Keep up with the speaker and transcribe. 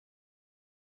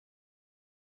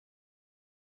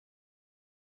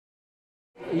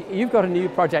You've got a new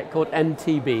project called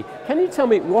endTB. Can you tell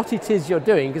me what it is you're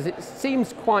doing? Because it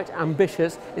seems quite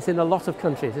ambitious. It's in a lot of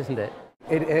countries, isn't it?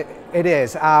 It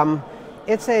is. The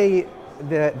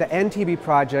endTB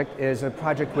project is a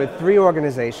project with 3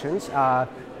 organizations,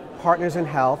 Partners in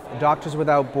Health, Doctors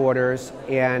Without Borders,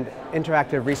 and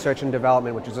Interactive Research and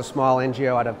Development, which is a small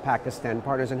NGO out of Pakistan.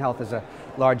 Partners in Health is a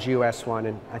large US one,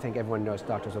 and I think everyone knows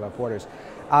Doctors Without Borders.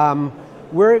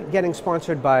 We're getting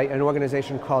sponsored by an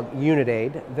organization called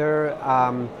UNITAID.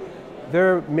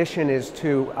 Their mission is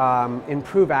to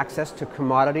improve access to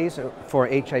commodities for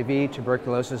HIV,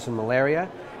 tuberculosis, and malaria.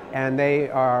 And they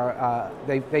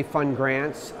fund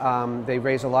grants. They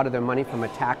raise a lot of their money from a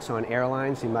tax on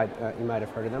airlines. You might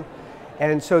have heard of them.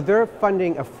 And so they're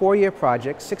funding a 4-year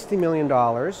project, $60 million,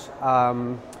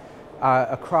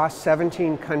 across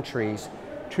 17 countries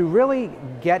to really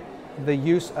get the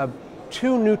use of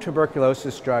 2 new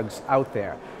tuberculosis drugs out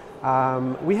there.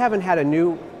 We haven't had a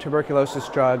new tuberculosis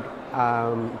drug,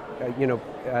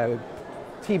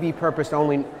 TB purpose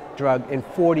only drug in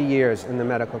 40 years in the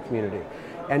medical community.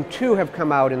 And 2 have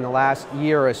come out in the last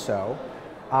year or so.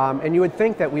 And you would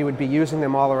think that we would be using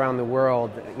them all around the world,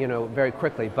 very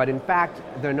quickly. But in fact,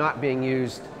 they're not being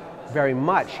used very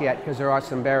much yet because there are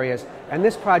some barriers. And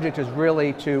this project is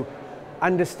really to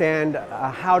understand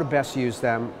how to best use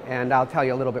them, and I'll tell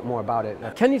you a little bit more about it.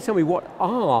 Can you tell me what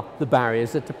are the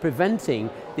barriers that are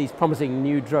preventing these promising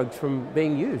new drugs from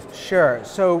being used? Sure.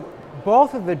 So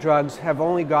both of the drugs have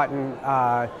only gotten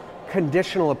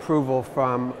conditional approval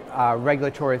from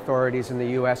regulatory authorities in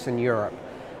the US and Europe.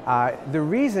 The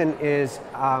reason is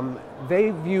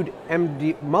they viewed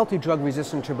multi-drug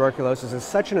resistant tuberculosis as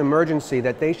such an emergency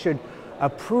that they should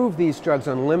approve these drugs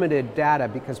on limited data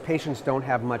because patients don't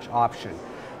have much option.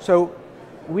 So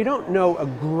we don't know a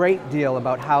great deal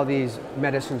about how these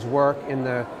medicines work in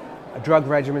the drug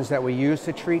regimens that we use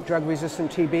to treat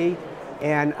drug-resistant TB,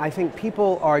 and I think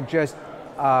people are just,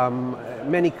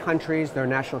 many countries, their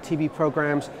national TB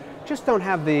programs, just don't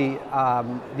have the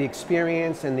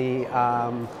experience and the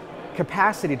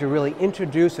capacity to really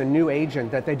introduce a new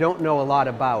agent that they don't know a lot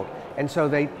about. And so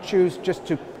they choose just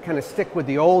to kind of stick with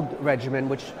the old regimen,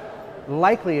 which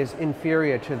likely is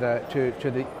inferior to the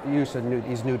use of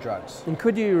these new drugs. And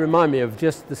could you remind me of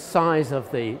just the size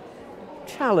of the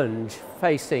challenge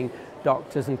facing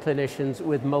doctors and clinicians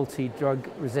with multi-drug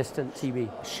resistant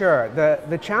TB? Sure.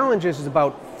 The challenge is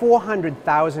about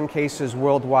 400,000 cases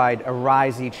worldwide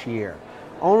arise each year.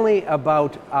 Only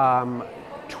about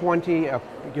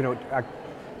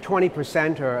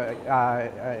 20% or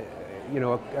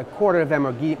a quarter of them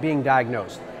are being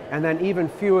diagnosed, and then even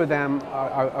fewer of them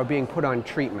are being put on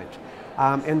treatment.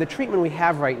 And the treatment we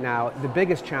have right now, the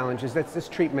biggest challenge is that this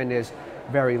treatment is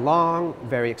very long,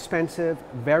 very expensive,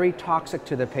 very toxic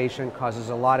to the patient, causes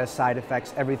a lot of side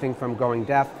effects, everything from going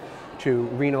deaf to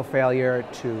renal failure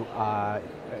to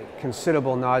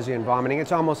considerable nausea and vomiting.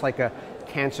 It's almost like a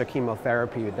cancer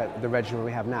chemotherapy, the regimen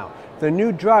we have now. The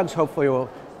new drugs hopefully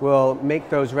will make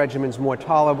those regimens more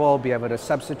tolerable, be able to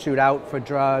substitute out for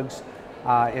drugs,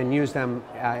 and use them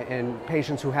in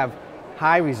patients who have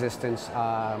high resistance,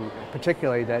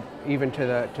 particularly that even to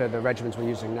the regimens we're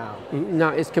using now. Now,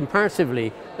 it's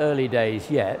comparatively early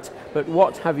days yet, but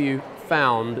what have you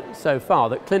found so far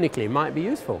that clinically might be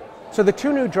useful? So the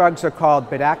 2 new drugs are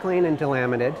called bedaquiline and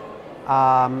dilamidid,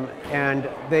 and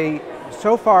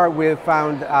so far we've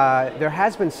found there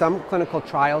has been some clinical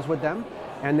trials with them,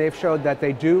 and they've showed that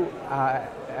they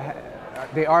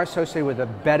are associated with a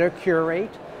better cure rate.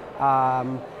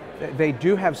 They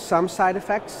do have some side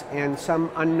effects and some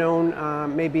unknown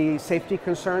maybe safety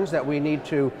concerns that we need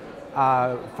to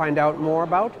find out more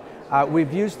about.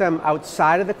 We've used them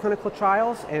outside of the clinical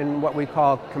trials in what we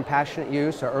call compassionate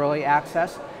use or early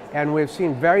access, and we've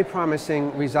seen very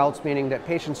promising results, meaning that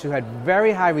patients who had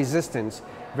very high resistance,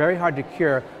 very hard to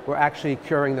cure, we're actually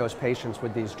curing those patients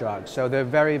with these drugs. So they're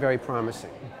very, very promising.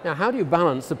 Now, how do you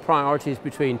balance the priorities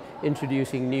between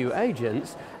introducing new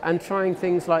agents and trying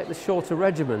things like the shorter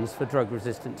regimens for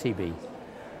drug-resistant TB?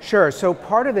 Sure. So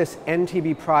part of this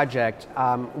endTB project,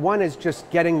 one is just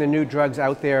getting the new drugs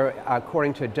out there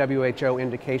according to WHO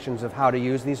indications of how to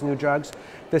use these new drugs.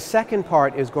 The second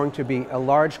part is going to be a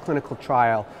large clinical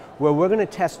trial where we're going to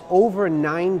test over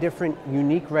 9 different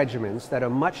unique regimens that are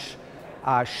much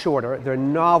shorter. They're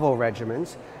novel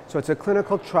regimens. So it's a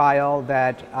clinical trial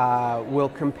that will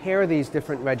compare these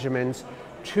different regimens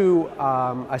to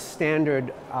the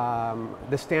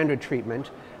standard treatment.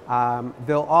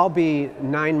 They'll all be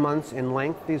 9 months in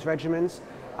length, these regimens.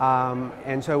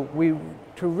 And so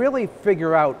to really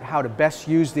figure out how to best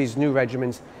use these new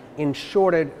regimens in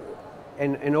shorter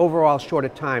an overall shorter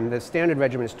time. The standard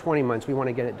regimen is 20 months. We want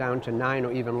to get it down to 9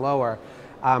 or even lower.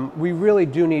 We really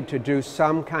do need to do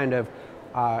some kind of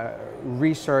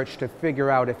research to figure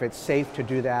out if it's safe to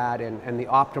do that and the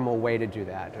optimal way to do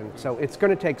that. And so it's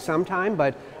going to take some time,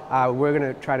 but we're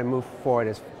going to try to move forward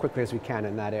as quickly as we can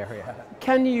in that area.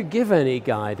 Can you give any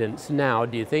guidance now,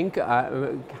 do you think?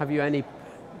 Have you any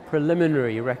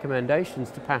preliminary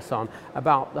recommendations to pass on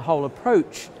about the whole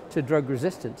approach to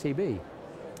drug-resistant TB?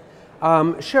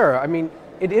 Sure. I mean,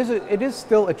 it is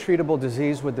still a treatable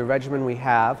disease with the regimen we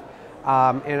have.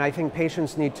 And I think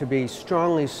patients need to be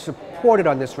strongly supported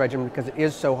on this regimen because it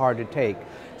is so hard to take.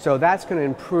 So that's going to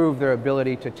improve their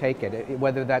ability to take it,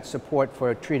 whether that's support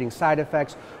for treating side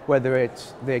effects, whether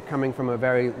they're coming from a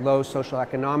very low social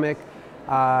economic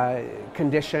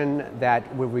condition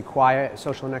that would require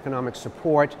social and economic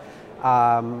support.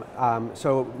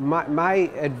 So my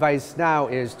advice now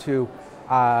is to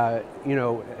that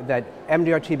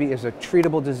MDR-TB is a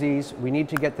treatable disease. We need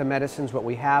to get the medicines, what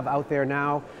we have out there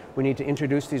now. We need to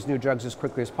introduce these new drugs as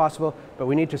quickly as possible, but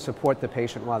we need to support the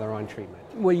patient while they're on treatment.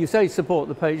 Well, you say support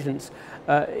the patients.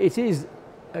 It is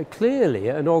clearly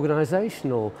an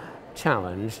organizational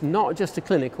challenge, not just a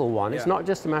clinical one. It's not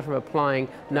just a matter of applying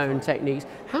known techniques.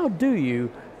 How do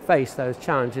you face those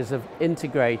challenges of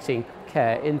integrating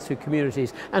care into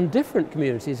communities and different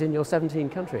communities in your 17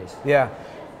 countries? Yeah.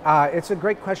 It's a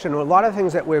great question. A lot of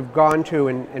things that we've gone to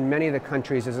in many of the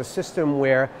countries is a system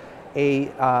where a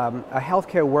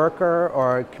healthcare worker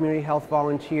or a community health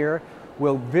volunteer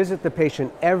will visit the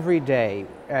patient every day.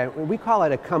 We call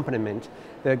it accompaniment.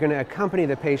 They're going to accompany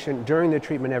the patient during the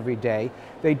treatment every day.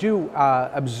 They do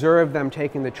observe them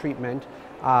taking the treatment,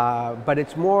 but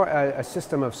it's more a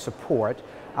system of support.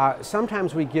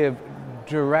 Sometimes we give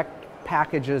direct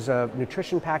packages of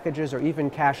nutrition packages or even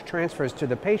cash transfers to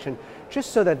the patient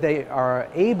just so that they are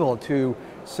able to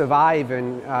survive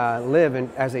and live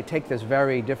as they take this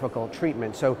very difficult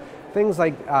treatment. So things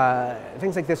like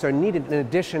this are needed in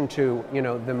addition to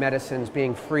the medicines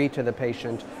being free to the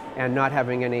patient and not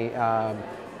having any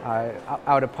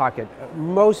out of pocket.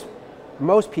 Most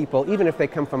people, even if they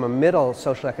come from a middle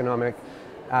socioeconomic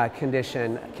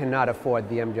condition, cannot afford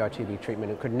the MDR-TB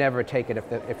treatment and could never take it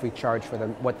if we charge for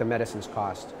what the medicines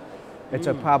cost. It's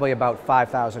probably about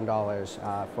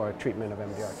 $5,000 for a treatment of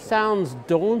MDR-TB. Sounds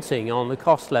daunting on the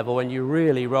cost level when you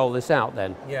really roll this out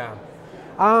then. Yeah.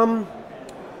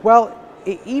 Well,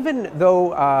 even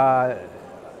though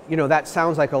that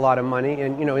sounds like a lot of money,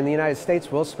 and in the United States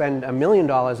we'll spend $1 million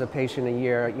a patient a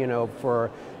year,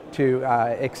 to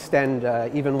extend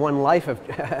even one life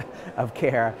of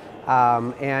care.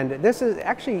 And this is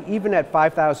actually, even at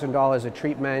 $5,000 a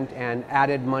treatment and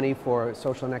added money for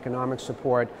social and economic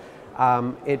support,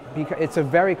 it's a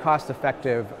very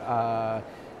cost-effective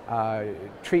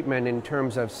treatment in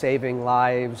terms of saving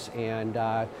lives. And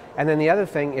then the other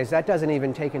thing is that doesn't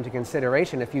even take into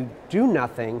consideration, if you do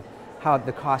nothing, how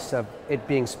the costs of it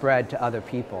being spread to other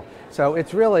people. So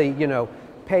it's really,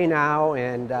 pay now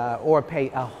and or pay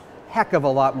a heck of a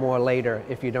lot more later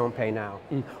if you don't pay now.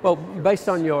 Well, based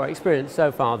on your experience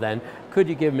so far then, could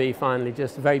you give me finally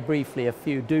just very briefly a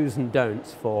few do's and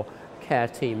don'ts for care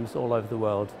teams all over the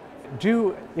world?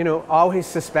 Do always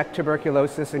suspect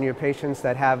tuberculosis in your patients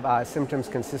that have symptoms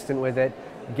consistent with it.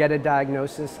 Get a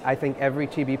diagnosis. I think every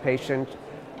TB patient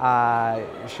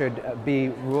should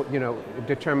be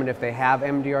determined if they have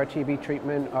MDR-TB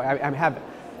treatment or have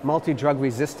multi-drug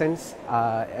resistance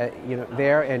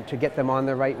there, and to get them on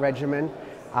the right regimen.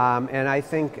 And I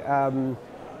think the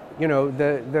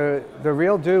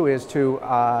real do is to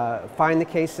find the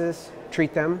cases,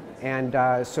 treat them, and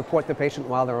support the patient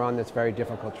while they're on this very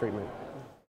difficult treatment.